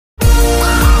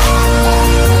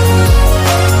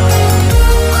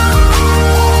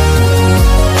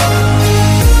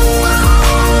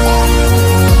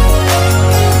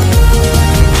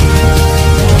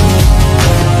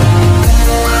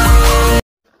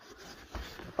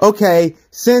okay,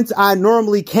 since I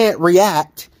normally can't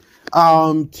react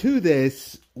to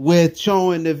this with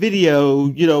showing the video,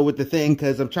 you know, with the thing,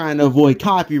 because I'm trying to avoid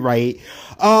copyright.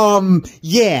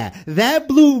 Yeah, that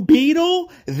blue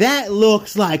beetle, that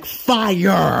looks like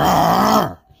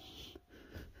fire.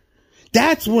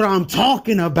 That's what I'm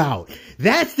talking about.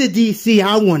 That's the DC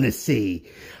I want to see.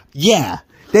 Yeah,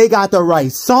 they got the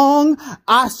right song.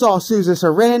 I saw Susan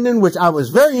Sarandon, which I was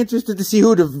very interested to see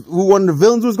who one of the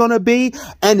villains was going to be.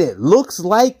 And it looks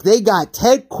like they got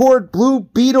Ted Kord Blue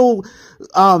Beetle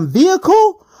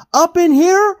vehicle up in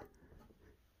here.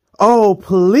 Oh,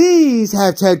 please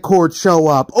have Ted Kord show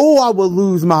up. Oh, I will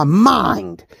lose my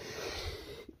mind.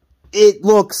 It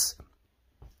looks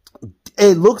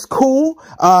cool.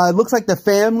 It looks like the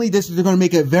family. They're going to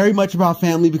make it very much about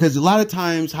family, because a lot of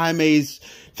times Jaime's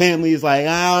family is like,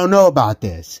 I don't know about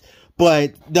this.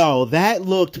 But no, that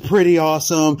looked pretty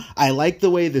awesome. I like the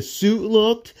way the suit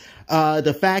looked.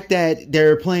 The fact that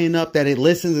they're playing up that it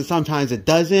listens and sometimes it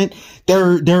doesn't.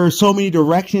 There are so many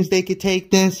directions they could take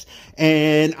this.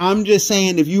 And I'm just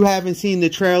saying, if you haven't seen the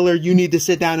trailer, you need to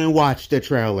sit down and watch the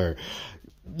trailer.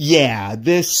 Yeah,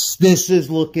 this is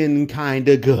looking kind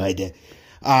of good.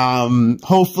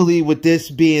 Hopefully with this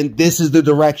is the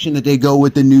direction that they go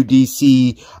with the new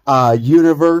DC,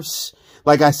 universe.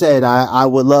 Like I said, I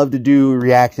would love to do a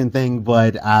reaction thing,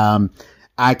 but,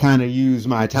 I kind of use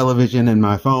my television and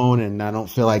my phone, and I don't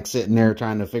feel like sitting there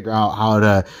trying to figure out how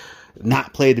to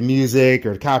not play the music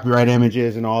or copyright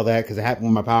images and all that, because it happened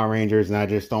with my Power Rangers, and I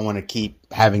just don't want to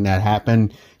keep having that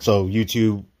happen so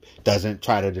YouTube doesn't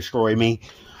try to destroy me.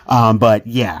 But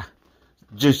yeah,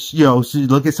 just, you know, so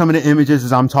look at some of the images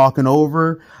as I'm talking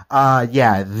over.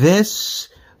 Yeah, this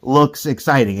looks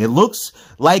exciting. It looks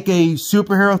like a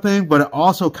superhero thing, but it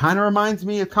also kind of reminds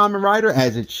me of Kamen Rider,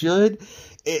 as it should.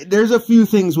 There's a few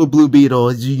things with Blue Beetle.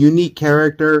 It's a unique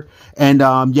character. And,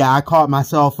 yeah, I caught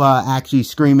myself, actually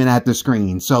screaming at the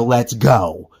screen. So let's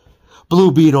go.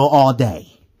 Blue Beetle all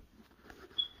day.